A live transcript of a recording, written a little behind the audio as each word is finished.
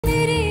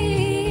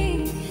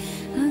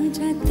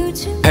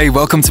Hey,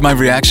 welcome to my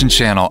reaction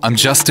channel. I'm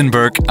Justin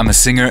Burke. I'm a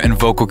singer and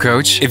vocal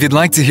coach. If you'd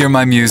like to hear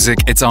my music,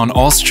 it's on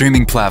all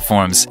streaming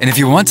platforms. And if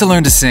you want to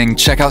learn to sing,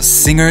 check out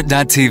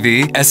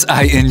singer.tv,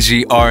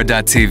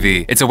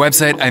 SINGR.tv. It's a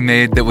website I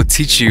made that will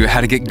teach you how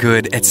to get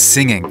good at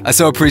singing. I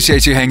so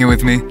appreciate you hanging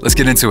with me. Let's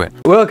get into it.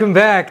 Welcome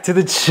back to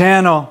the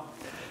channel.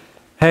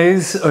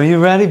 Hayes, are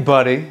you ready,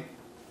 buddy?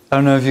 I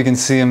don't know if you can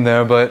see him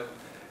there, but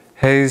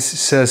Hayes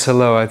says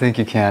hello. I think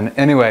you can.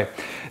 Anyway,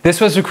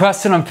 this was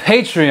requested on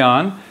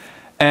Patreon,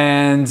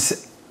 and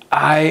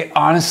I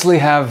honestly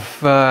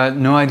have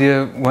no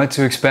idea what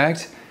to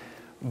expect,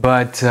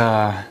 but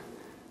I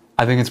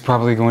think it's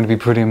probably going to be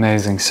pretty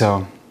amazing.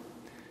 So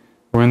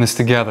we're in this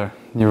together.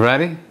 You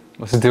ready?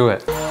 Let's do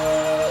it.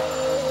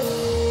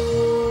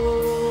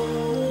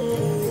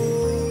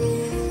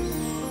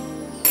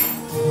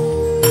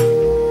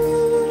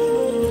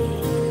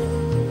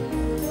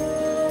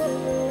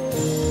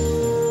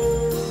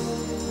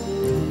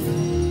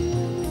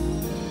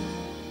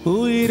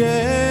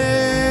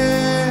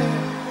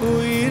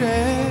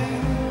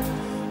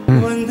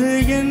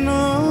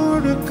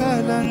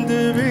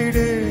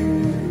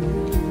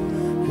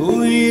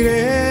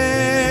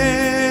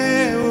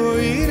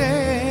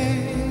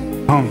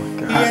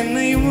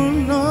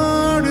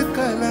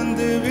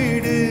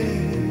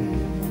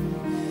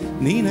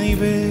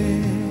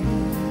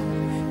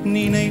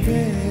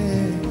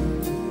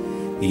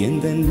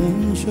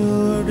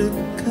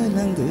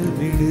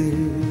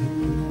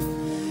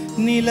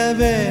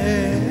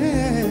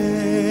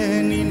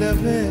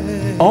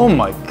 Oh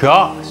my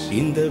God.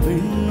 Oh my gosh.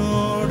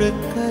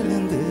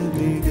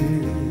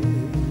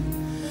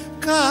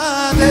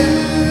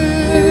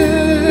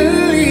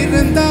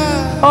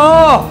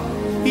 Oh!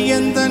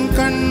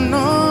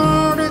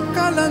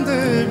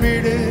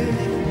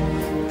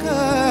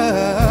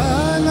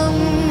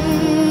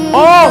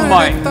 Oh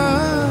my!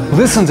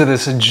 Listen to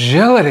this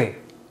agility.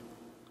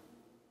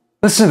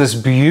 Listen to this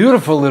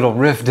beautiful little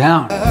riff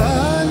down.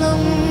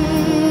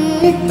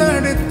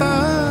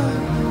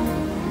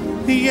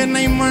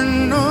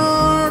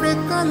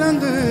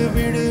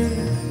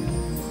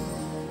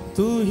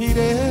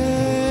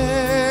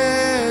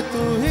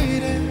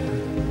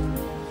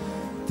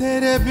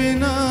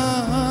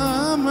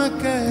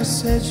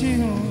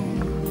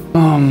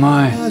 Oh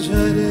my.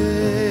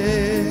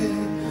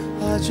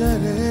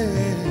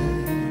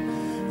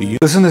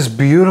 Listen to this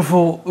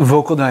beautiful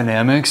vocal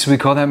dynamics. We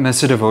call that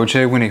messa di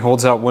voce when he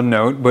holds out one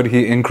note, but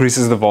he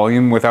increases the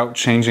volume without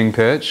changing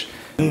pitch.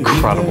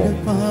 Incredible.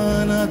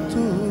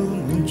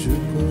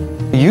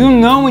 You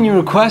know when you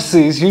request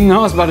these, you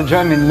know it's about to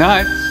drive me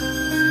nuts.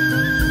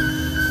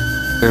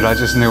 Dude, I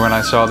just knew when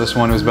I saw this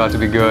one it was about to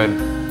be good.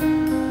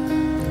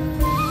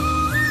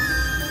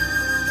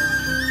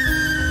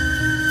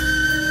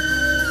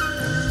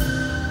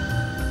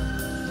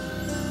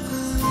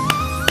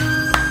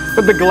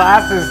 With the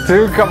glasses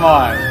too, come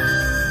on.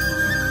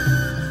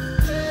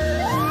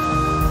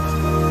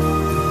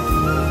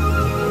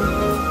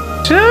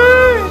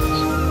 Jeez.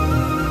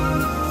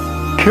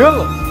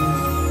 Kill him.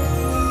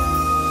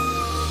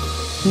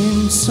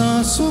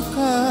 सांसों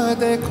का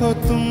देखो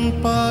तुम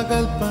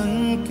पागलपन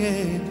के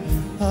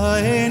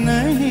आए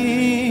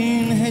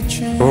नहीं है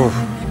चैन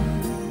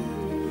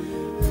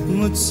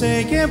मुझसे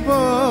ये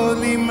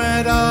बोली मैं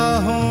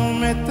राहों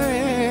में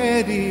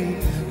तेरी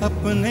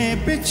अपने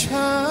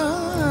बिछा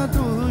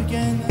दूँ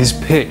His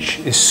pitch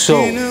is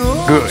so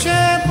good.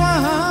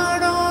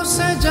 पहाड़ों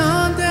से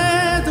जान दे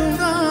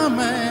दूँगा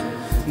मैं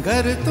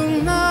घर तुम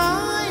ना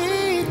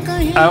आए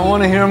कहीं I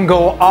want to hear him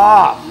go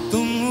off.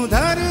 तुम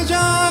उधर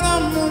जा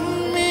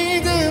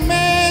उम्मीद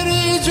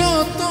मेरी जो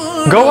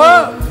तोड़ Go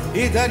up.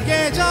 इधर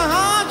ये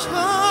जहां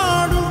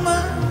छोड़ूं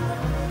मैं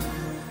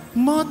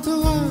मौत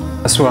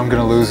I swear I'm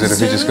gonna lose it if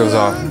he just goes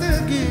off.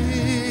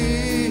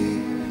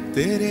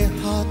 तेरे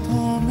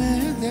हाथों में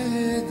दे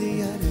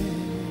दिया रे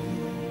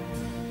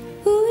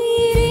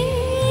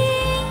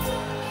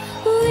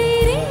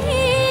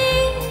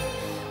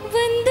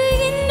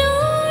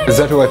Is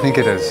that who I think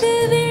it is?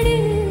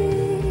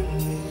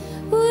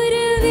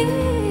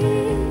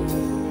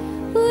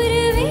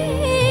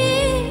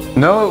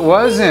 No, it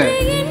wasn't.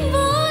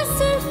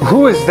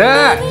 Who is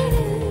that?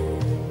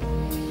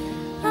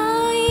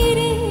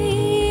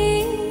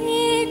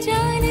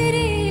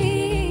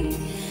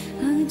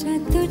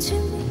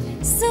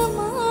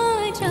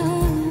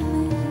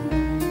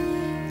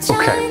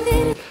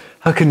 Okay.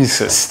 How can you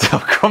sit still?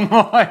 Come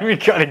on, we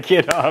gotta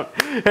get up.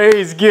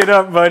 Hayes, get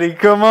up, buddy.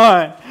 Come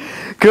on.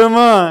 Come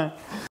on.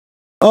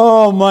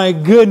 Oh my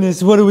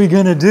goodness, what are we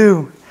gonna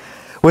do?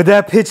 With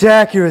that pitch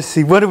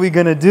accuracy, what are we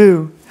gonna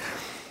do?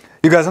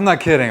 You guys, I'm not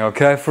kidding,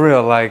 okay? For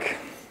real, like,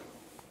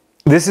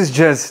 this is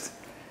just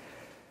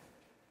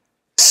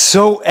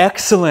so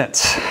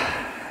excellent.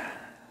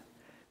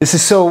 This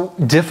is so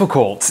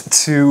difficult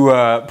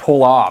to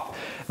pull off.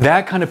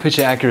 That kind of pitch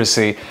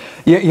accuracy,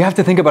 you have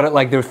to think about it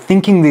like they're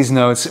thinking these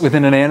notes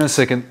within a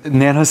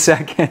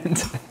nanosecond.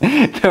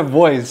 Their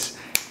voice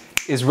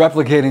is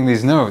replicating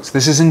these notes.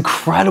 This is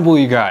incredible,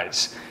 you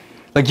guys.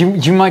 Like,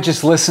 you might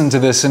just listen to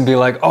this and be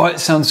like, oh, it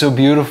sounds so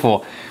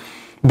beautiful.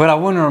 But I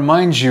want to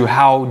remind you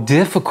how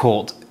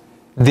difficult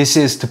this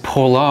is to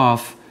pull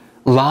off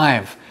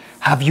live.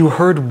 Have you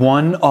heard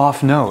one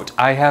off note?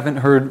 I haven't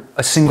heard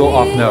a single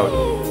off note.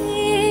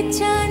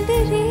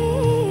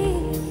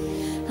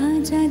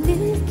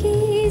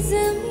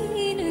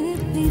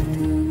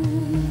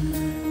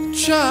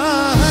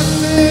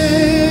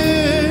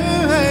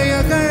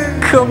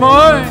 Come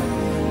on!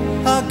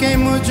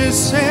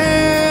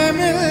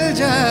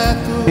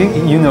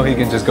 You know he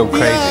can just go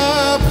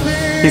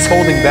crazy. He's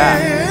holding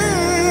back.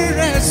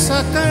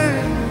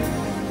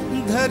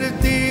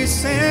 धरती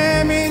से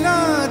मिला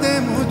दे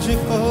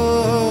मुझको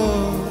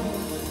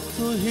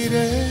तू ही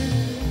रे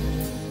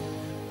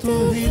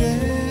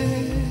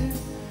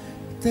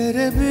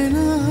तेरे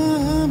बिना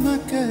मैं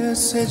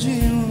कैसे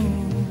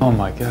जीऊं Oh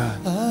my God.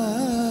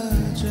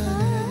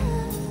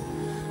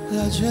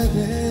 आजा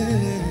रे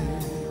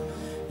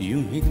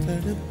यूं ही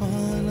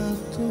तड़पाना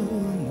तू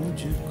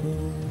मुझको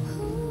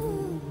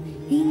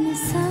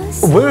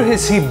Where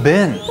has he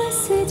been?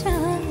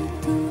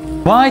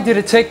 Why did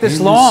it take this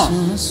long?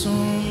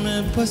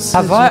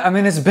 I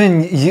mean,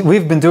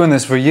 we've been doing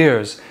this for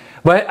years,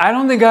 but I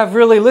don't think I've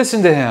really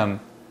listened to him.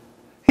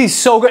 He's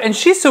so good, and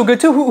she's so good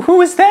too.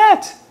 Who is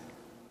that?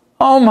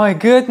 Oh my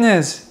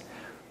goodness.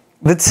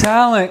 The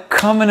talent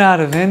coming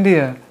out of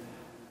India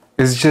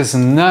is just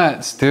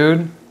nuts,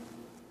 dude.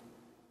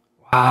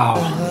 Wow.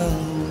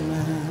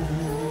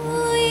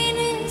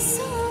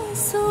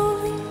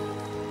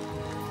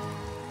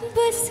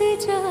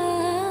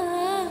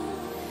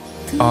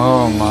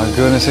 Oh my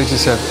goodness, they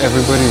just have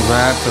everybody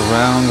wrapped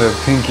around their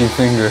pinky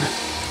finger.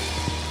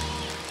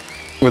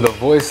 With a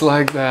voice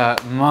like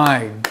that,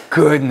 my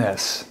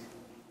goodness.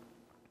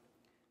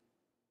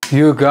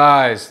 You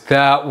guys,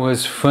 that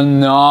was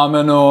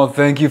phenomenal.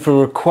 Thank you for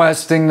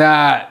requesting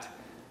that.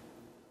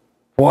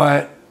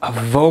 What a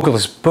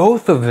vocalist,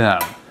 both of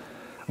them.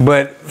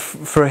 But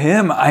for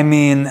him, I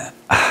mean,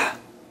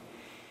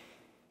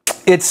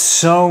 it's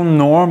so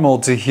normal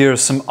to hear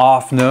some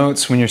off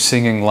notes when you're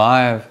singing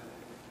live.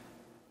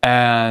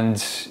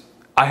 And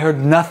I heard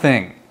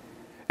nothing.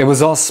 It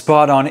was all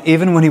spot on,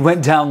 even when he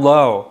went down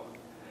low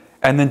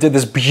and then did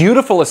this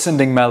beautiful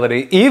ascending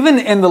melody. Even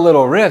in the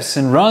little riffs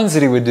and runs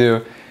that he would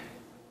do,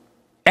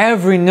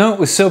 every note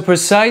was so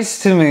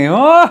precise to me.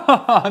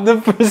 Oh,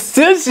 the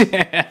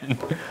precision.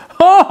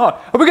 Oh,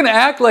 are we going to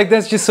act like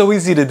that's just so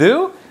easy to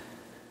do?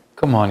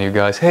 Come on, you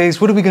guys. Hayes,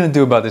 what are we going to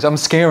do about this? I'm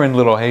scaring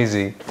little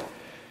Hazy.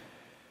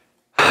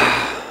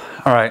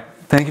 All right.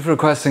 Thank you for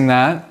requesting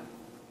that.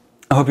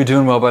 I hope you're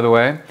doing well, by the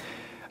way.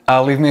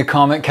 Leave me a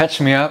comment, catch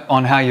me up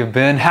on how you've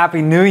been.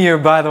 Happy New Year,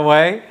 by the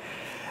way.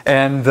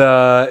 And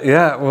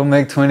yeah, we'll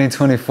make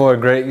 2024 a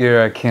great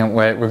year. I can't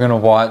wait. We're going to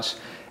watch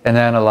and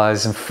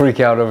analyze and freak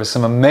out over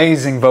some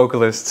amazing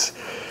vocalists.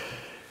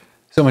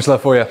 So much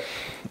love for you.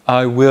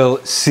 I will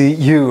see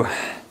you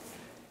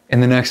in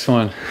the next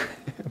one.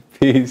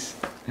 Peace.